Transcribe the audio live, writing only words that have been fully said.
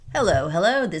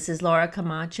Hello. This is Laura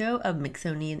Camacho of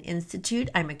Mixonian Institute.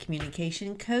 I'm a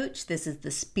communication coach. This is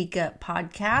the Speak Up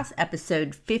Podcast,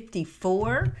 episode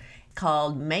 54,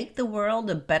 called Make the World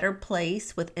a Better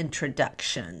Place with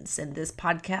Introductions. And this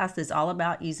podcast is all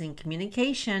about using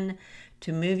communication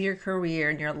to move your career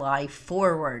and your life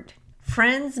forward.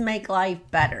 Friends make life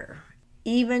better,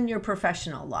 even your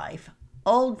professional life.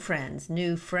 Old friends,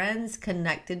 new friends,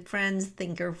 connected friends,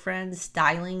 thinker friends,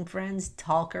 styling friends,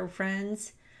 talker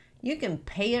friends. You can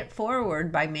pay it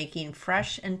forward by making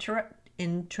fresh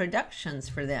introductions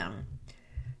for them.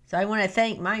 So I want to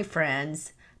thank my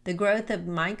friends. The growth of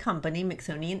my company,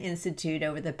 Mixonian Institute,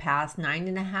 over the past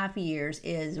 9.5 years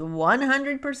is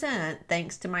 100%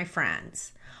 thanks to my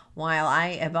friends. While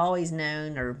I have always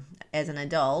known, or as an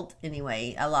adult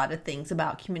anyway, a lot of things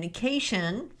about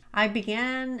communication, I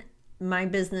began my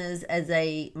business as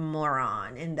a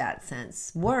moron in that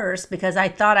sense. Worse, because I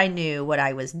thought I knew what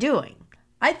I was doing.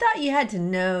 I thought you had to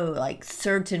know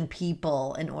certain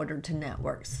people in order to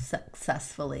network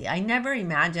successfully. I never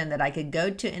imagined that I could go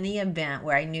to any event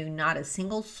where I knew not a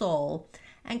single soul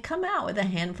and come out with a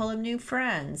handful of new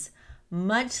friends,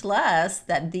 much less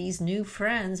that these new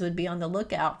friends would be on the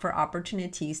lookout for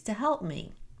opportunities to help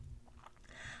me.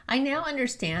 I now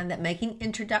understand that making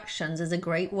introductions is a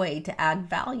great way to add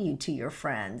value to your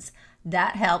friends.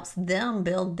 That helps them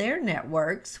build their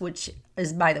networks, which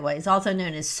is, by the way, is also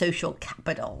known as social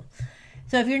capital.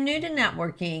 So if you're new to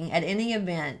networking at any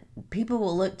event, people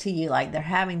will look to you like they're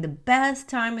having the best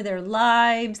time of their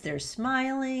lives. They're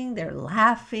smiling, they're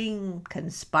laughing,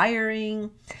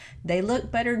 conspiring. They look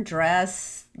better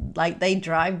dressed, like they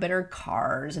drive better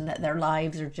cars, and that their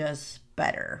lives are just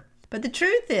better. But the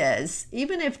truth is,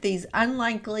 even if these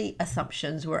unlikely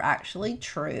assumptions were actually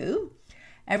true,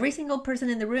 every single person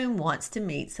in the room wants to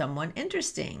meet someone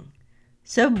interesting.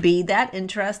 So be that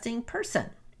interesting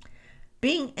person.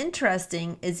 Being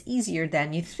interesting is easier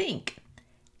than you think.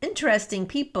 Interesting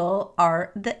people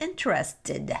are the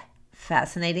interested.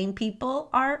 Fascinating people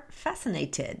are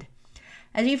fascinated.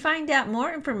 As you find out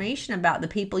more information about the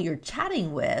people you're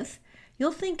chatting with,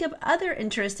 you'll think of other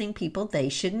interesting people they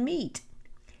should meet.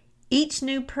 Each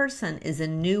new person is a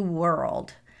new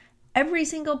world. Every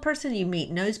single person you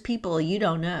meet knows people you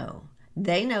don't know.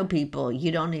 They know people you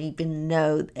don't even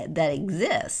know that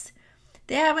exist.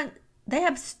 They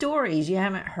have stories you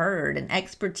haven't heard and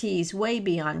expertise way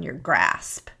beyond your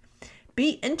grasp.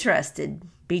 Be interested,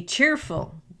 be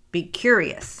cheerful, be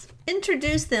curious.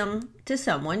 Introduce them to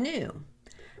someone new.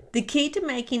 The key to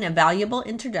making a valuable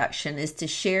introduction is to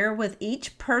share with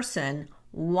each person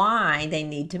why they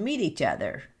need to meet each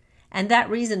other. And that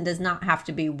reason does not have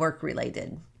to be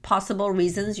work-related. Possible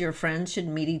reasons your friends should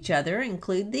meet each other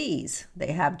include these.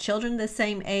 They have children the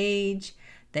same age.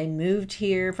 They moved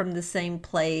here from the same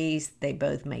place. They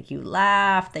both make you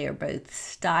laugh. They are both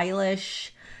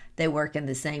stylish. They work in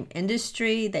the same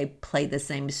industry. They play the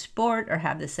same sport or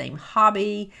have the same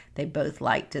hobby. They both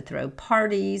like to throw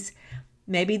parties.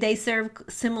 Maybe they serve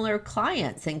similar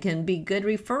clients and can be good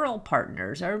referral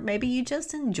partners, or maybe you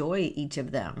just enjoy each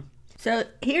of them. So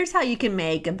here's how you can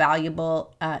make a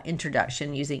valuable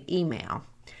introduction using email.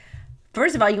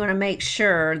 First of all, you want to make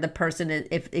sure the person,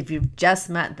 if you've just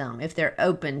met them, if they're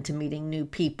open to meeting new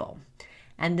people.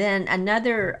 And then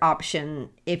another option,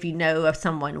 if you know of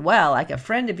someone well, like a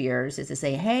friend of yours, is to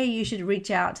say, hey, you should reach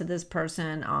out to this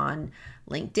person on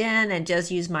LinkedIn and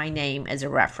just use my name as a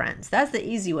reference. That's the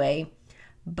easy way.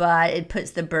 But it puts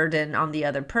the burden on the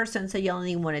other person, so you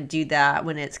only want to do that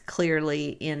when it's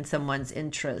clearly in someone's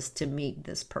interest to meet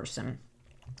this person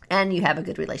and you have a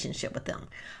good relationship with them.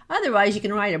 Otherwise, you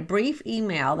can write a brief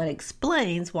email that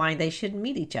explains why they should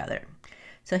meet each other.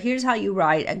 So here's how you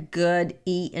write a good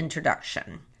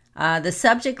e-introduction. The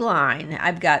subject line,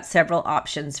 I've got several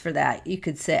options for that. You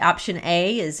could say option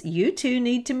A is you two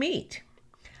need to meet.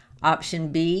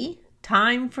 Option B,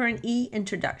 time for an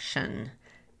e-introduction.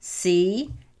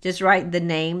 C, just write the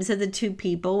names of the two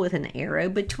people with an arrow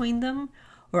between them.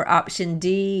 Or option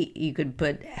D, you could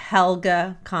put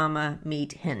Helga,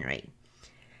 meet Henry.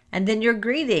 And then your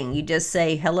greeting, you just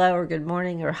say hello or good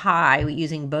morning or hi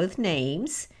using both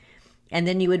names. And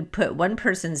then you would put one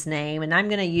person's name, and I'm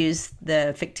going to use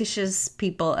the fictitious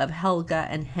people of Helga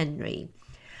and Henry.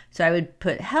 So I would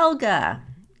put Helga,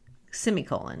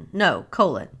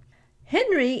 colon.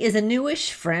 Henry is a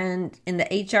newish friend in the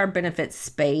HR benefits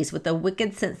space with a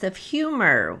wicked sense of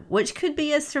humor, which could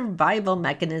be a survival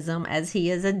mechanism as he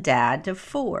is a dad to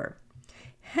 4.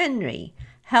 Henry,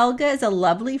 Helga is a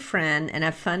lovely friend and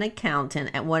a fun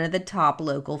accountant at one of the top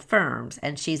local firms,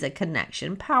 and she's a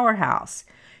connection powerhouse.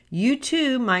 You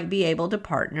two might be able to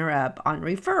partner up on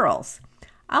referrals.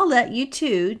 I'll let you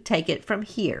two take it from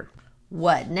here.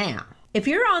 What now? If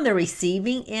you're on the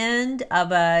receiving end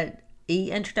of a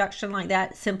e-introduction like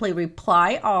that, simply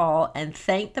reply all and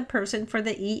thank the person for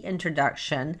the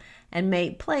e-introduction and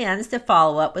make plans to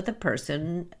follow up with the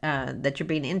person that you're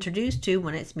being introduced to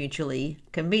when it's mutually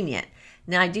convenient.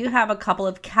 Now, I do have a couple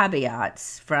of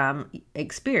caveats from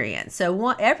experience. So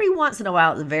every once in a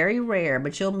while, it's very rare,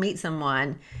 but you'll meet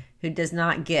someone who does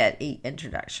not get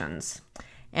e-introductions.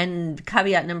 And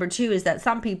caveat number 2 is that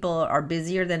some people are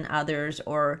busier than others,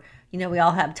 or we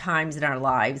all have times in our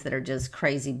lives that are just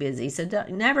crazy busy. So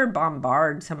never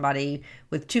bombard somebody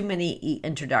with too many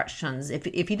introductions. If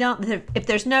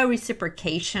there's no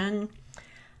reciprocation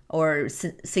or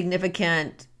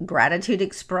significant gratitude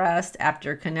expressed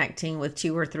after connecting with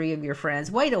 2 or 3 of your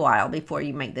friends, wait a while before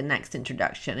you make the next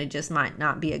introduction. It just might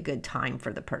not be a good time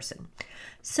for the person.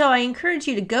 So I encourage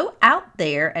you to go out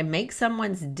there and make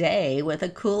someone's day with a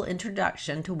cool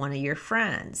introduction to one of your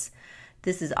friends.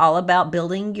 This is all about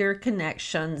building your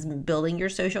connections, building your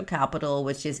social capital,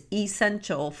 which is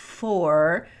essential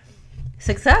for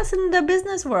success in the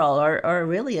business world or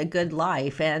really a good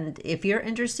life. And if you're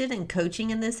interested in coaching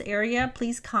in this area,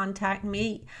 please contact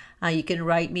me. You can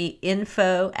write me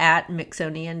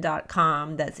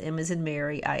info@mixonian.com. That's M as in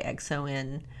Mary,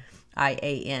 IXONIAN.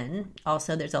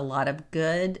 Also, there's a lot of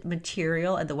good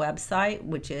material at the website,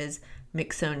 which is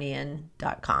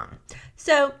mixonian.com.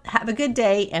 So have a good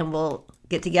day, and we'll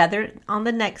get together on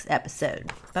the next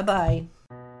episode. Bye-bye.